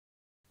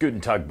Guten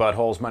Tag,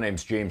 buttholes. My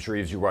name's James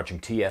Reeves. You're watching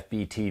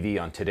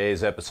TFBTV. On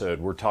today's episode,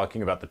 we're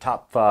talking about the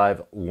top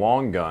 5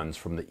 long guns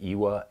from the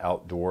IWA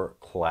Outdoor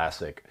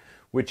Classic,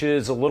 which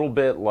is a little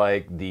bit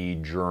like the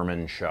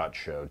German SHOT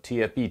Show.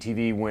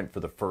 TFBTV went for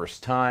the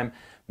first time.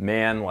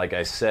 Man, like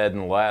I said in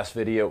the last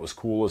video, it was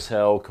cool as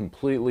hell.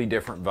 Completely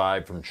different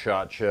vibe from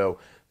SHOT Show.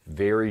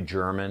 Very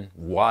German,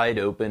 wide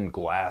open,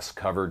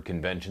 glass-covered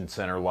convention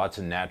center, lots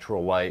of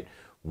natural light,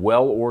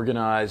 well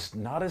organized,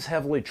 not as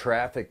heavily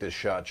trafficked as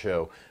SHOT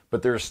Show,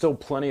 but there are still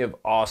plenty of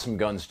awesome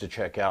guns to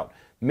check out,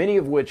 many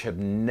of which have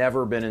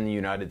never been in the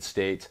United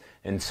States,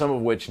 and some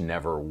of which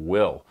never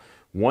will.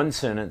 One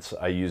sentence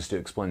I use to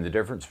explain the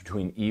difference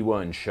between IWA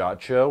and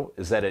SHOT Show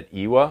is that at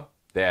IWA,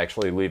 they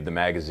actually leave the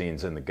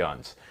magazines in the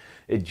guns.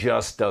 It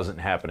just doesn't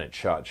happen at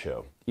SHOT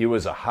Show. IWA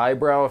is a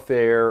highbrow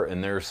affair,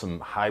 and there's some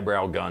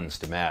highbrow guns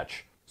to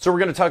match. So we're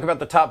going to talk about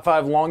the top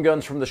 5 long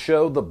guns from the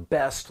show, the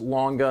best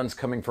long guns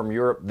coming from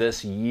Europe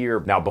this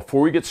year. Now, before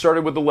we get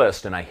started with the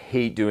list, and I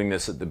hate doing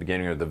this at the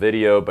beginning of the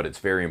video, but it's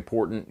very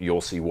important, you'll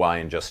see why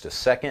in just a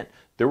second,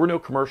 there were no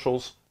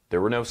commercials,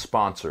 there were no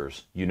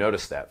sponsors. You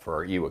noticed that for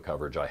our IWA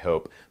coverage, I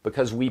hope,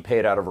 because we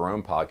paid out of our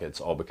own pockets,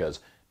 all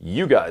because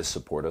you guys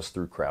support us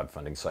through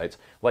crowdfunding sites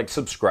like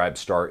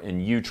Subscribestar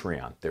and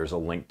Utreon. There's a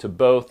link to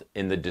both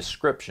in the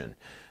description.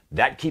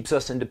 That keeps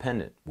us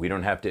independent. We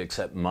don't have to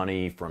accept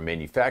money from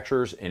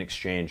manufacturers in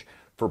exchange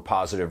for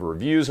positive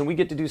reviews, and we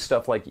get to do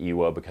stuff like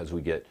IWA because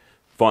we get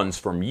funds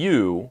from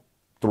you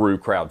through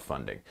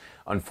crowdfunding.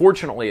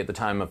 Unfortunately, at the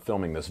time of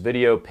filming this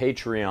video,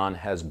 Patreon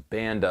has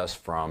banned us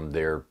from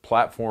their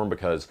platform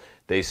because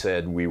they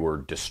said we were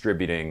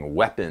distributing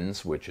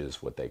weapons, which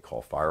is what they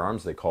call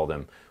firearms. They call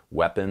them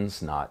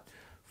weapons, not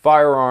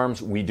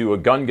firearms. We do a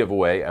gun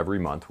giveaway every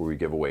month where we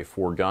give away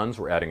 4 guns.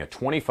 We're adding a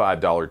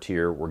 $25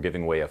 tier. We're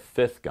giving away a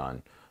 5th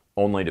gun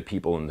only to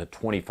people in the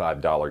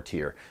 $25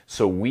 tier.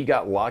 So we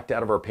got locked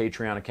out of our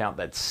Patreon account.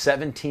 That's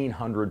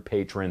 1,700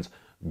 patrons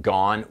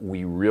gone.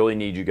 We really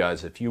need you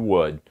guys, if you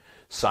would,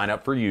 sign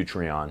up for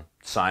Utreon,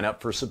 sign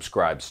up for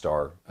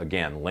Subscribestar.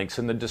 Again, links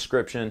in the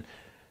description.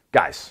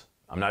 Guys,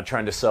 I'm not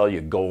trying to sell you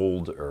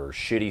gold or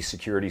shitty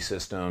security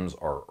systems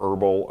or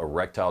herbal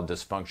erectile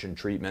dysfunction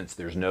treatments.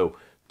 There's no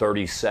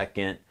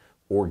 30-second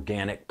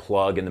organic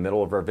plug in the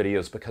middle of our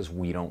videos because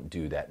we don't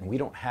do that. And we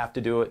don't have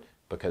to do it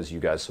because you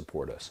guys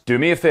support us. Do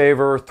me a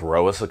favor,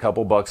 throw us a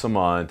couple bucks a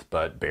month,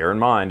 but bear in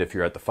mind, if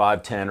you're at the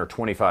 $5, $10, or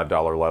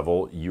 $25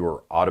 level, you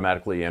are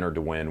automatically entered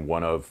to win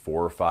one of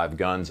 4 or 5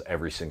 guns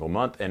every single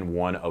month and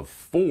one of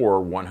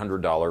 4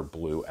 $100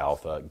 Blue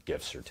Alpha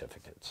gift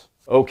certificates.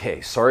 Okay,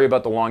 sorry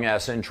about the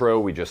long-ass intro.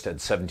 We just had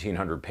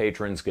 1,700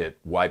 patrons get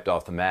wiped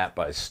off the map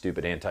by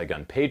stupid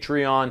anti-gun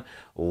Patreon.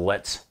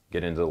 Let's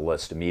get into the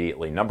list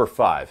immediately. Number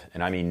 5,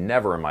 and I mean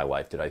never in my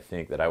life did I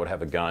think that I would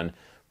have a gun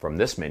from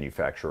this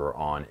manufacturer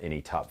on any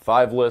top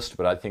 5 list,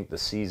 but I think the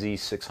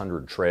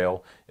CZ600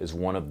 Trail is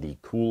one of the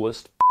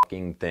coolest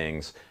fucking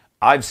things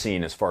I've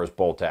seen as far as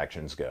bolt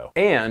actions go,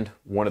 and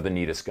one of the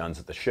neatest guns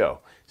at the show.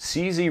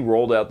 CZ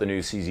rolled out the new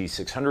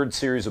CZ600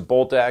 series of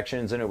bolt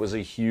actions, and it was a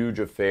huge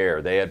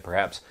affair. They had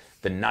perhaps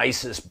the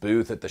nicest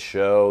booth at the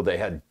show. They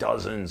had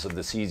dozens of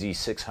the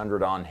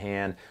CZ600 on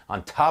hand.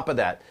 On top of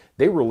that,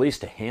 they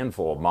released a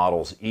handful of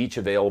models, each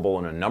available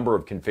in a number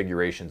of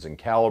configurations and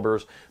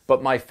calibers,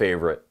 but my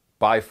favorite,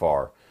 by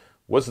far,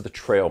 was the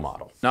Trail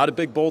model. Not a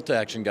big bolt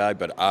action guy,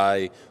 but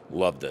I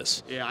love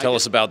this. Yeah, Tell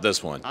us about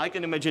this one. I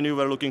can imagine you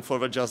were looking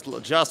forward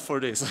just for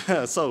this.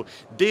 So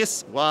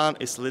this one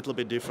is a little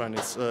bit different.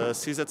 It's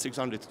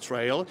CZ600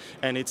 Trail,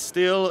 and it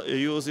still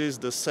uses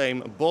the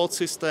same bolt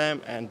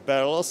system and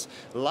barrels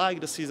like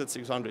the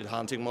CZ600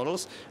 hunting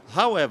models.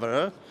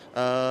 However,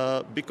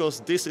 because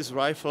this is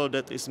rifle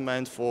that is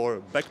meant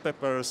for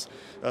backpackers,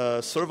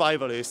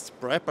 survivalists,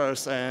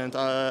 preppers,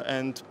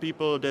 and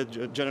people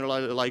that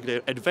generally like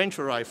their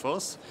adventure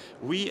rifles,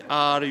 we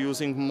are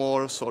using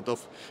more sort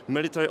of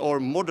military or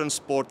modern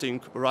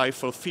sporting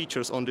rifle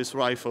features on this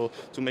rifle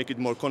to make it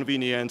more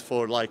convenient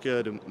for like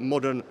the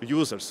modern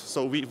users.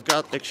 So we've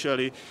got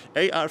actually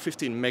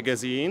AR-15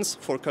 magazines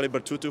for caliber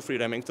 223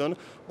 Remington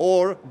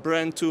or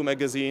brand 2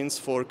 magazines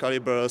for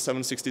caliber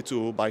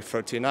 7.62 by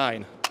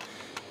 39.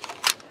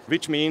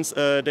 Which means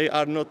they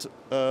are not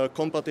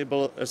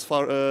compatible as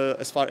far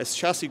as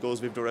chassis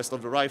goes with the rest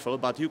of the rifle,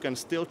 but you can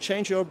still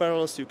change your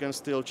barrels, you can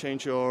still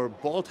change your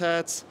bolt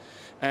heads,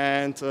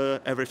 and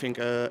everything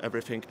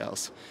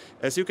else.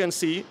 As you can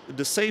see,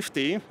 the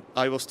safety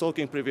I was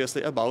talking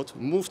previously about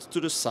moved to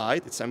the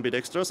side. It's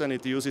ambidextrous, and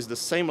it uses the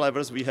same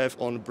levers we have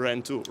on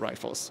brand 2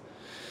 rifles.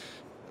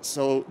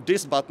 So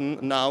this button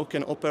now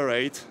can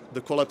operate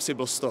the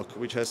collapsible stock,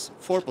 which has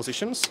 4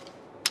 positions.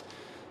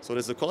 So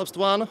there's the collapsed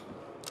one.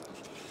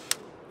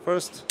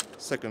 First,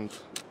 second,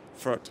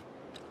 third.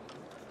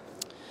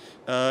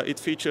 It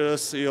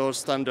features your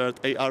standard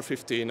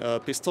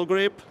AR-15 pistol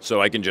grip.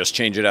 So I can just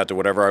change it out to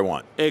whatever I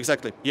want.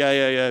 Exactly.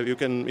 Yeah. You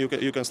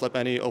can slap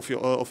any of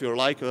your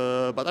like.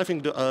 But I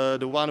think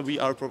the one we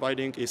are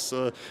providing is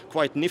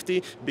quite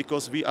nifty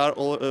because we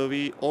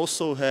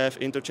also have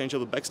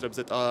interchangeable backstraps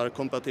that are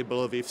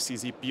compatible with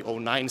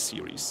CZP09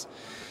 series.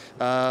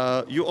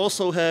 You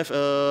also have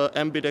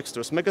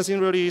ambidextrous magazine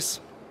release,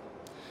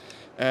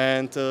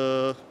 and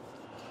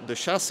the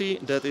chassis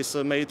that is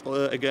made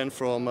again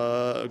from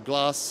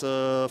glass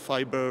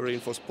fiber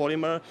reinforced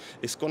polymer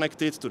is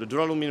connected to the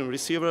duralumin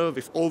receiver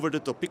with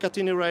over-the-top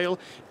Picatinny rail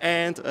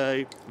and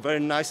a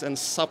very nice and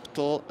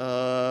subtle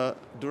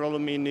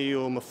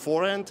duraluminum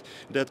forend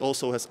that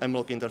also has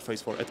M-LOK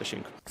interface for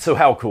attaching. So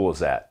how cool is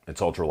that?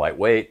 It's ultra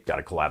lightweight, got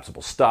a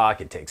collapsible stock,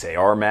 it takes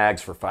AR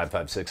mags for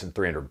 5.56 and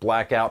 300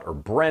 blackout, or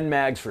Bren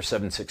mags for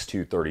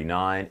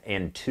 7.6239,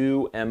 and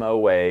 2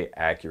 MOA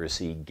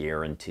accuracy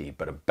guarantee.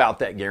 But about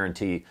that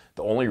guarantee,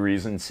 the only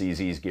reason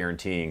CZ is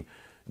guaranteeing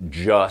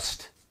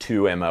just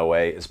 2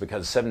 MOA is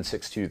because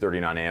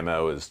 7.6239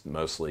 ammo is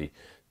mostly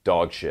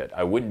dog shit.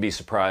 I wouldn't be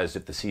surprised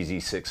if the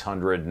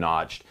CZ600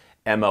 notched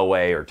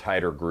MOA or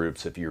tighter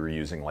groups if you were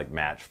using like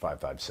match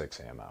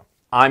 5.56 ammo.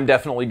 I'm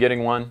definitely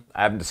getting one.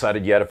 I haven't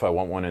decided yet if I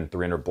want one in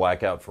 300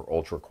 blackout for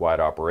ultra quiet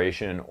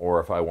operation or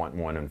if I want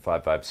one in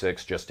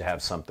 5.56 just to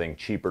have something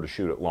cheaper to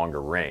shoot at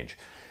longer range.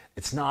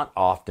 It's not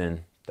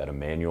often that a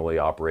manually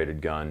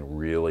operated gun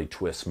really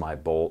twists my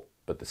bolt,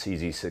 but the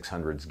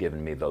CZ600's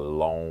given me the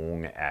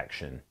long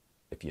action,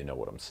 if you know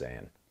what I'm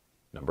saying.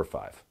 Number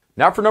 5.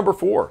 Now for number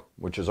 4,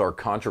 which is our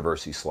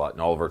controversy slot in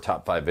all of our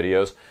top 5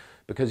 videos,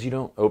 because you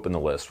don't open the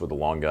list with a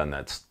long gun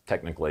that's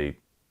technically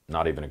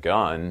not even a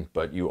gun,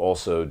 but you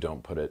also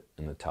don't put it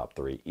in the top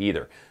 3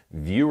 either.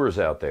 Viewers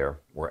out there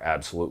were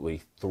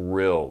absolutely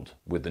thrilled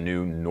with the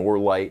new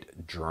Norlight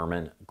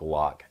German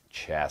Glock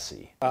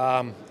chassis.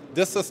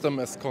 This system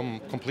is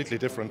completely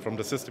different from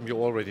the system you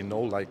already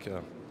know, like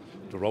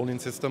the Ronin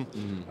system,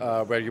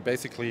 where you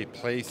basically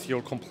place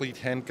your complete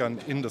handgun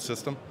in the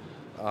system.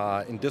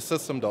 In this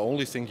system, the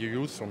only thing you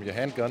use from your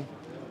handgun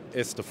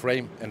is the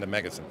frame and the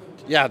magazine.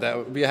 Yeah,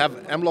 we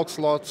have M-LOK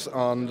slots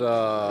on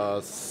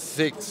the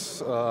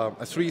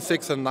 3,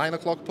 6, and 9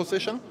 o'clock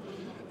position,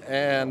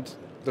 and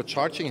the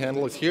charging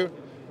handle is here.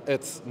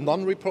 It's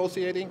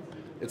non-reprociating,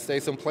 it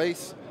stays in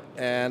place,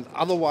 and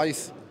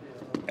otherwise,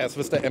 as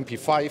with the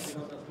MP5,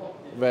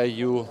 where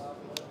you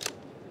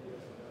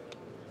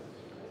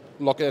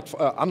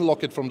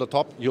unlock it from the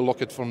top, you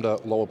lock it from the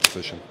lower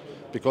position.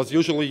 Because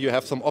usually you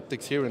have some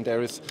optics here and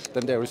there is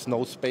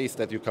no space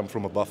that you come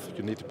from above.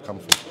 You need to come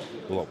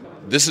from below.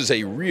 This is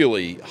a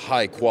really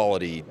high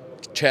quality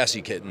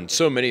chassis kit, and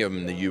so many of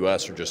them in the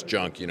US are just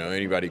junk. You know,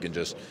 anybody can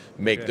just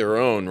make their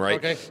own, right?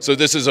 Okay. So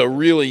this is a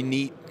really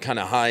neat kind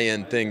of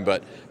high-end thing,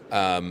 but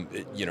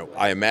you know,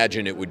 I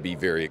imagine it would be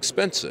very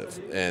expensive,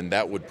 and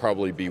that would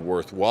probably be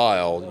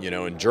worthwhile, you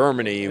know, in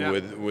Germany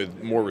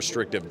with more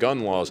restrictive gun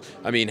laws.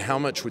 I mean, how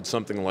much would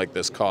something like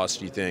this cost,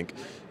 you think,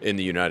 in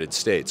the United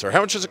States? Or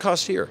how much does it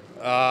cost here?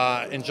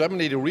 In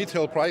Germany, the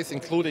retail price,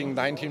 including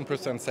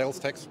 19% sales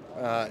tax,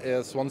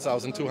 is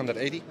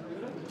 1,280.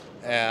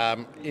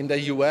 In the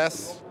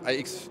US,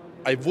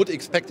 I would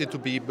expect it to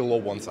be below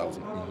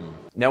 1,000.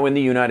 Now in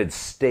the United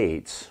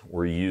States,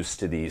 we're used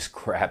to these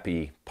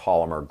crappy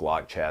polymer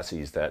Glock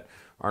chassis that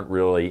aren't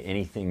really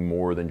anything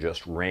more than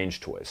just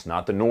range toys.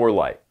 Not the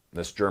Norlight.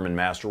 This German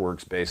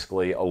masterwork's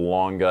basically a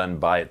long gun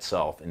by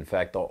itself. In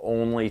fact, the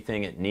only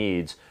thing it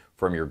needs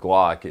from your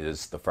Glock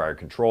is the fire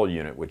control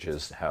unit, which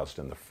is housed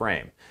in the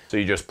frame. So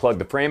you just plug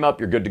the frame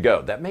up, you're good to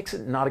go. That makes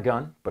it not a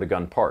gun, but a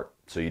gun part.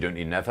 So you don't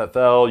need an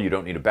FFL, you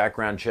don't need a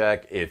background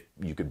check if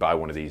you could buy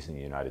one of these in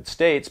the United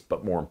States,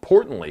 but more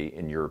importantly,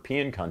 in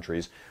European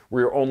countries,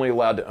 where you're only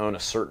allowed to own a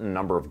certain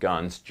number of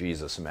guns.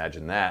 Jesus,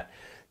 imagine that.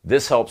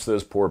 This helps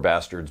those poor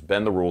bastards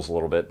bend the rules a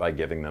little bit by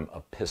giving them a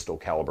pistol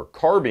caliber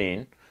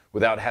carbine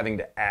without having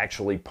to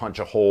actually punch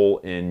a hole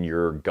in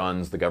your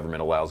guns the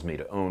government allows me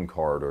to own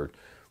card or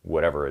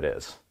whatever it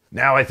is.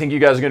 Now, I think you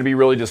guys are going to be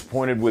really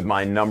disappointed with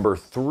my number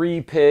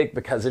 3 pick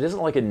because it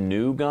isn't like a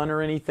new gun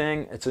or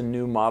anything. It's a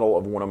new model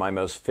of one of my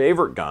most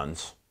favorite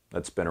guns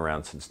that's been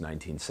around since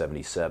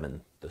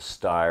 1977, the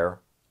Steyr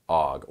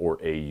AUG, or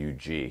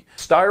AUG.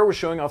 Steyr was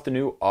showing off the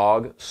new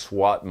AUG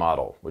SWAT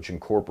model, which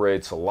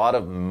incorporates a lot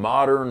of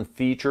modern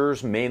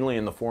features, mainly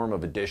in the form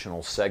of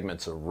additional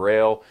segments of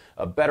rail,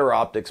 a better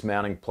optics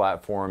mounting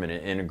platform, and an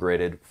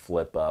integrated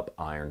flip-up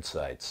iron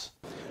sights.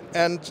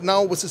 And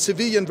now with the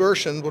civilian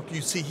version, what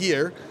you see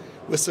here,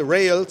 with the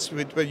rails,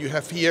 where you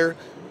have here,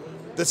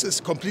 this is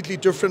completely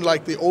different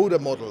like the older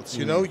models.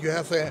 You know, you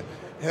have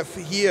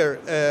here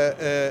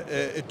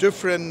a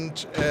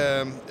different,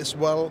 as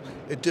well,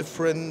 a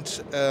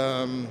different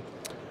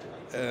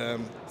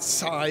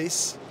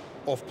size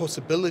of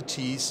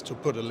possibilities to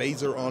put a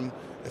laser on,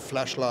 a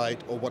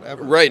flashlight or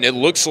whatever. Right, and it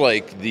looks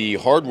like the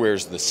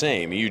hardware's the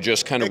same. You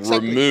just kind of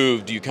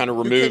removed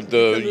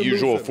the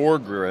usual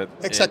foregrip.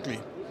 Exactly.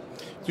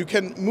 You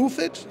can move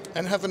it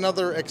and have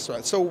another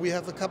extra. So we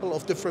have a couple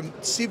of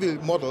different civil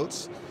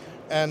models,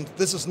 and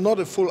this is not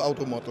a full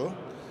auto model.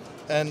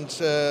 And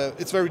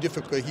it's very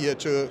difficult here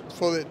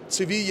for the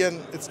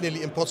civilian, it's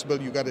nearly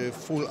impossible. You got a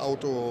full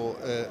auto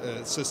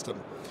system.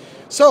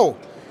 So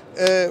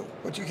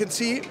what you can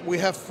see, we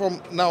have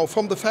from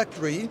the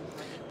factory,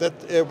 that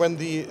when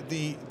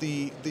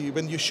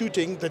when you're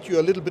shooting, that you're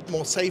a little bit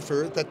more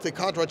safer, that the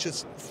cartridge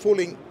is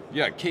falling.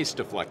 Yeah, case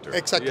deflector.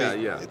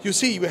 Exactly. Yeah. You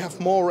see, we have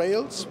more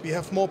rails, we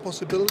have more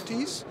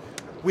possibilities,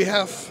 we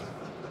have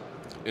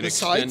An the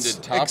extended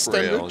sides, top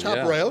extended rail. top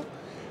yeah. rail,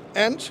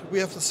 and we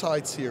have the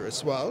sides here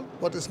as well,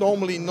 what is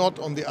normally not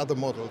on the other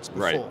models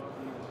before.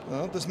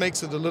 Right. This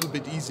makes it a little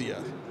bit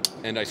easier.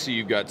 And I see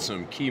you got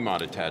some key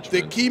mod attachments.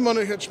 The key mod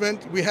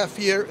attachment we have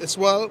here as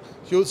well.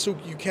 You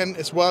can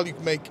as well. You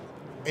can make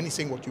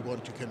anything what you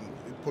want. You can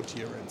put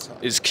here inside.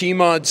 Is key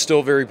mod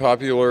still very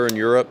popular in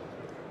Europe?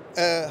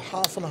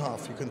 Half and a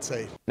half, you can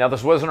say. Now,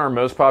 this wasn't our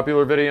most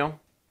popular video,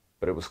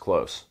 but it was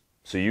close.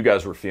 So you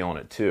guys were feeling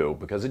it too,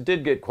 because it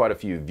did get quite a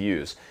few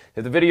views.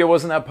 If the video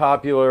wasn't that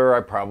popular,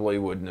 I probably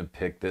wouldn't have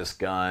picked this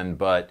gun,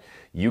 but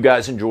you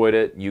guys enjoyed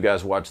it. You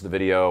guys watched the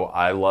video.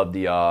 I love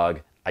the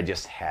AUG. I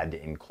just had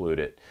to include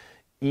it.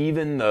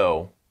 Even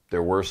though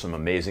there were some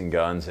amazing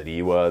guns at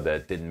IWA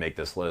that didn't make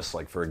this list,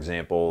 like for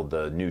example,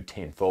 the new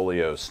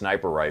Tanfoglio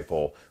sniper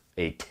rifle,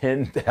 a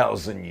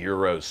 10,000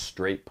 euro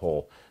straight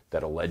pull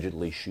that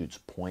allegedly shoots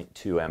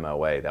 .2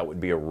 MOA. That would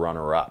be a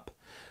runner-up.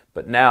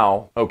 But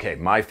now, okay,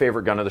 my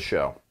favorite gun of the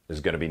show is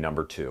going to be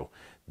number 2.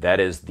 That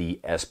is the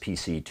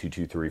SPC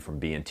 223 from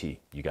B&T.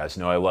 You guys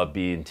know I love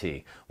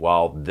B&T.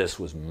 While this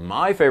was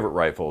my favorite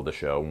rifle of the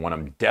show, one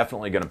I'm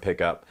definitely going to pick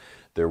up,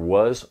 there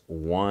was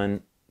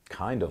one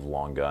kind of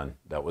long gun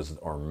that was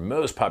our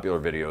most popular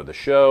video of the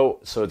show,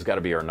 so it's got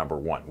to be our number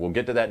 1. We'll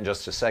get to that in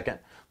just a second.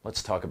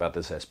 Let's talk about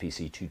this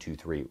SPC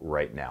 223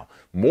 right now.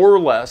 More or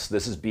less,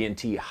 this is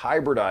B&T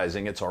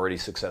hybridizing its already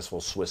successful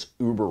Swiss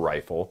Uber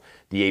rifle,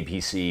 the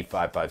APC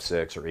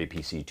 556 or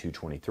APC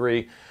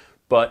 223,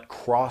 but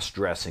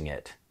cross-dressing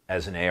it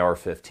as an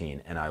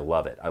AR-15, and I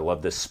love it. I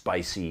love this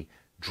spicy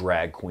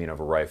drag queen of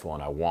a rifle,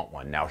 and I want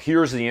one. Now,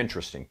 here's the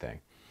interesting thing.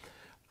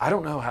 I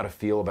don't know how to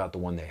feel about the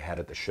one they had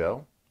at the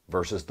show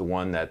versus the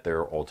one that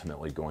they're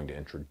ultimately going to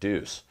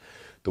introduce.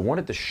 The one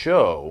at the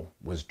show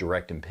was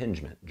direct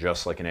impingement,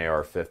 just like an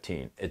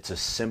AR-15. It's a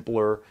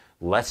simpler,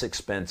 less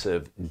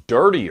expensive,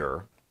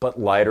 dirtier, but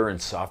lighter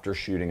and softer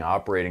shooting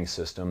operating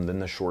system than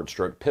the short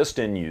stroke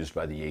piston used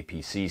by the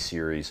APC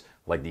series,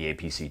 like the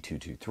APC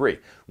 223.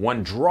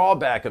 One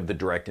drawback of the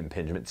direct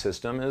impingement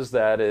system is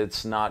that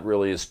it's not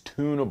really as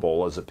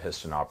tunable as a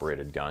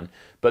piston-operated gun,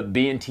 but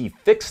B&T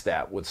fixed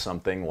that with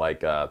something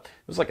like it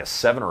was like a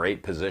 7 or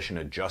 8 position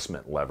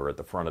adjustment lever at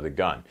the front of the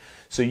gun.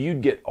 So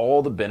you'd get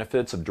all the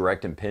benefits of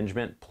direct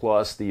impingement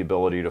plus the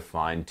ability to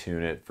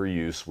fine-tune it for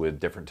use with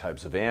different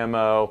types of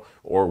ammo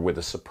or with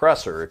a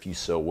suppressor if you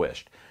so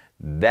wished.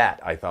 That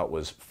I thought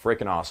was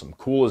freaking awesome.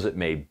 Cool as it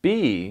may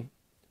be,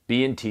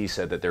 B&T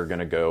said that they're going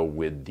to go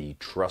with the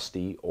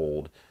trusty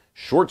old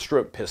short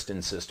stroke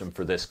piston system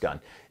for this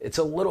gun. It's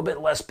a little bit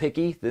less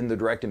picky than the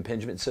direct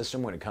impingement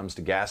system when it comes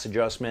to gas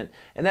adjustment,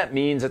 and that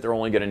means that they're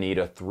only going to need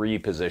a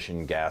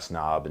 3-position gas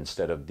knob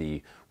instead of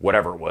the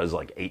whatever it was,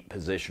 like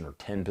 8-position or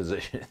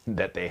 10-position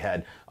that they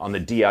had on the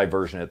DI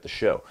version at the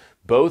show.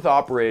 Both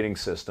operating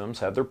systems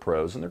have their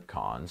pros and their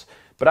cons,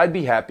 but I'd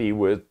be happy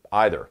with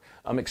either.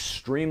 I'm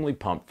extremely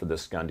pumped for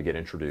this gun to get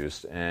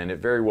introduced, and it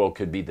very well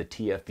could be the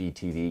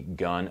TFBTV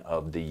gun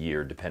of the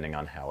year, depending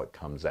on how it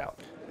comes out.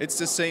 It's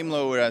the same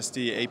lower as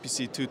the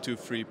APC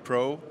 223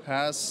 Pro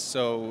has,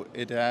 so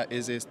it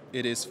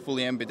is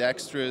fully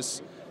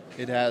ambidextrous.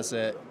 It has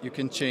you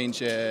can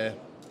change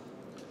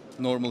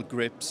normal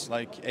grips,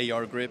 like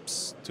AR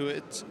grips, to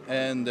it,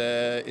 and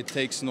it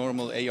takes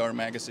normal AR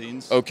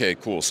magazines. Okay,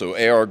 cool. So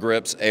AR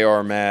grips,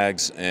 AR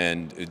mags,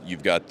 and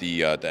you've got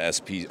the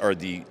SP or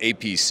the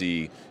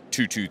APC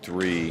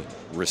 223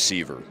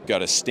 receiver.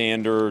 Got a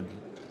standard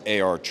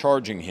AR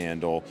charging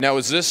handle. Now,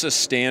 is this a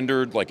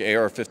standard like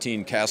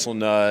AR-15 castle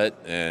nut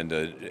and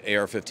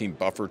AR-15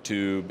 buffer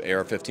tube,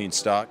 AR-15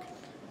 stock?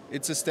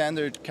 It's a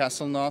standard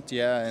castle nut,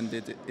 yeah, and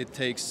it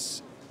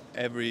takes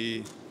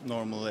every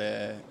normal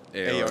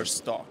AR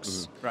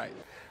stocks, right.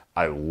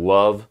 I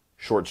love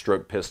short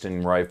stroke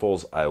piston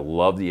rifles. I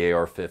love the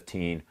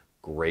AR-15.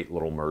 Great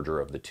little merger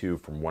of the two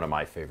from one of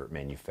my favorite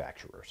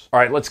manufacturers. All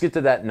right, let's get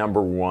to that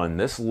number 1.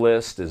 This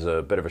list is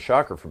a bit of a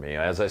shocker for me.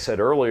 As I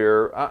said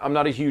earlier, I'm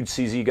not a huge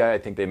CZ guy. I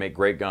think they make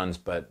great guns,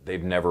 but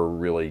they've never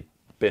really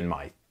been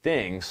my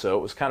thing, so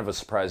it was kind of a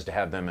surprise to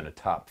have them in a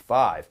top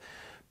 5.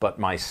 But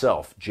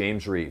myself,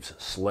 James Reeves,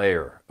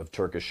 slayer of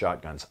Turkish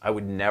shotguns, I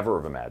would never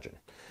have imagined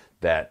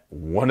that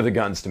one of the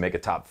guns to make a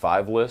top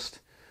 5 list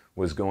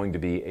was going to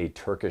be a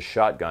Turkish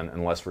shotgun,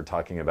 unless we're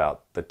talking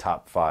about the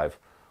top 5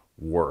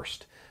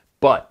 worst.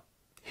 But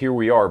here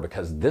we are,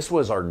 because this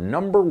was our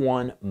number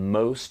 1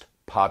 most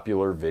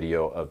popular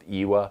video of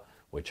IWA,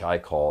 which I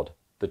called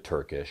the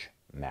Turkish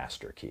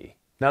Master Key.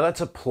 Now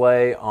that's a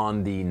play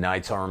on the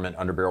Knight's Armament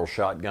underbarrel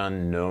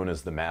shotgun known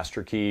as the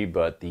Master Key,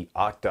 but the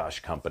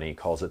Aktaş company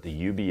calls it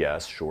the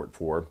UBS, short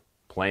for,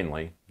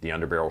 plainly, the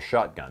underbarrel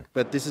shotgun.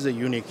 But this is a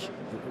unique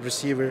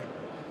receiver,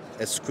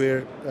 a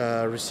square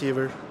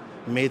receiver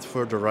made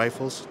for the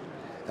rifles,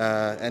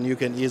 and you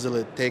can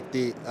easily take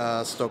the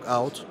stock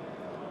out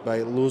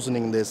by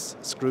loosening these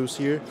screws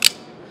here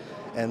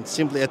and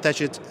simply attach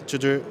it to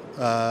the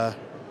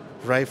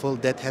rifle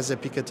that has a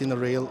Picatinny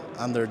rail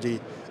under the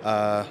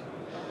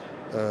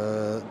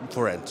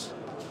forend.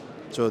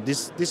 So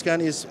this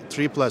gun is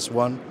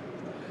 3+1.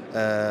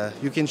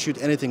 You can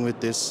shoot anything with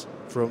this,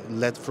 from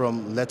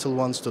lethal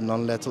ones to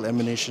non-lethal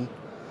ammunition.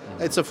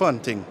 It's a fun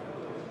thing.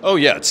 Oh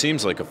yeah, it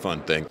seems like a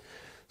fun thing.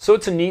 So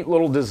it's a neat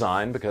little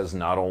design because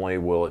not only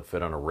will it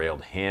fit on a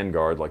railed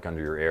handguard like under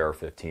your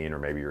AR-15 or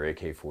maybe your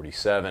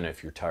AK-47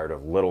 if you're tired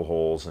of little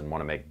holes and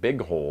want to make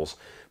big holes,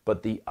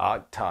 but the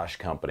Oshkosh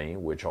company,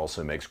 which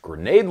also makes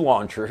grenade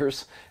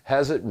launchers,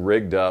 has it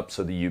rigged up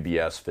so the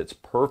UBS fits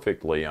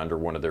perfectly under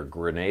one of their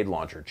grenade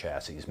launcher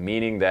chassis,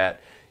 meaning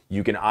that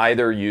you can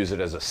either use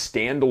it as a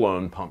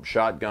standalone pump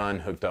shotgun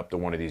hooked up to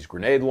one of these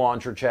grenade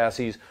launcher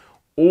chassis,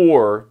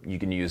 or you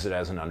can use it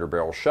as an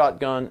underbarrel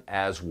shotgun,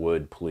 as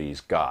would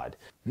please God.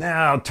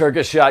 Now,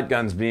 Turkish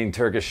shotguns being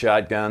Turkish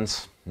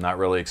shotguns, not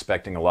really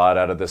expecting a lot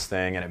out of this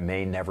thing, and it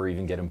may never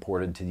even get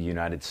imported to the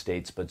United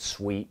States, but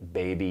sweet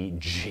baby,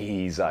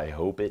 geez, I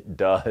hope it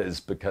does,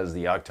 because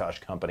the Oshkosh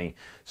company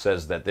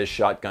says that this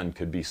shotgun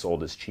could be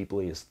sold as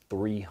cheaply as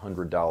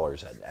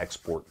 $300 at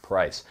export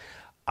price.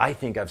 I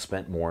think I've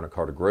spent more on a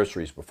cart of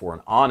groceries before,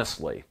 and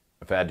honestly,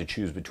 if I had to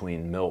choose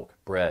between milk,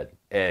 bread,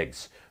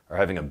 eggs, or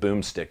having a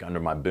boomstick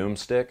under my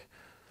boomstick,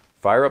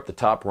 fire up the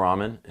top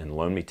ramen and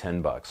loan me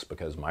 $10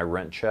 because my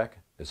rent check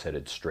is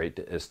headed straight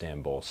to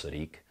Istanbul,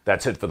 Sadiq.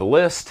 That's it for the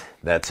list.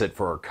 That's it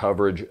for our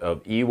coverage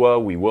of IWA.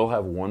 We will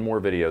have one more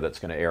video that's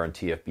going to air on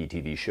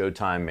TFBTV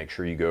Showtime. Make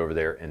sure you go over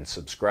there and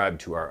subscribe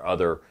to our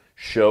other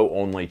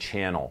show-only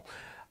channel.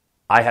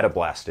 I had a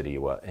blast at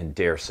IWA, and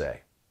dare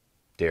say,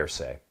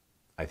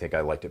 I think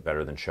I liked it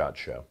better than SHOT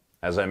Show.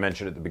 As I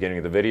mentioned at the beginning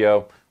of the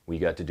video, we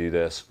got to do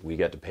this. We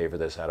got to pay for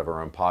this out of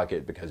our own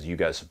pocket because you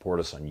guys support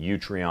us on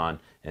Utreon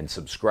and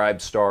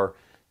Subscribestar.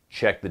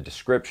 Check the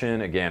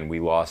description. Again, we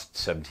lost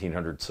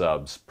 1,700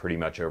 subs pretty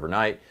much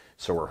overnight,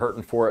 so we're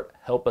hurting for it.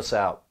 Help us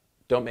out.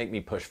 Don't make me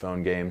push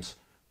phone games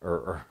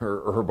or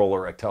herbal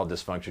erectile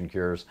dysfunction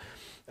cures.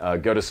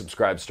 Go to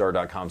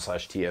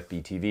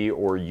subscribestar.com/TFBTV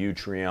or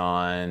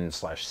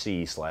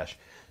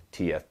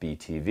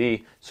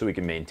Utreon/C/TFBTV so we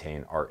can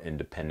maintain our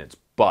independence.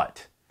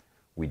 But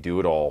we do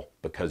it all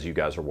because you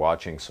guys are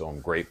watching, so I'm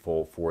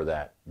grateful for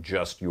that,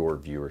 just your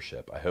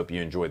viewership. I hope you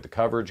enjoyed the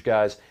coverage,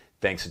 guys.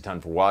 Thanks a ton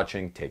for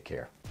watching. Take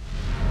care.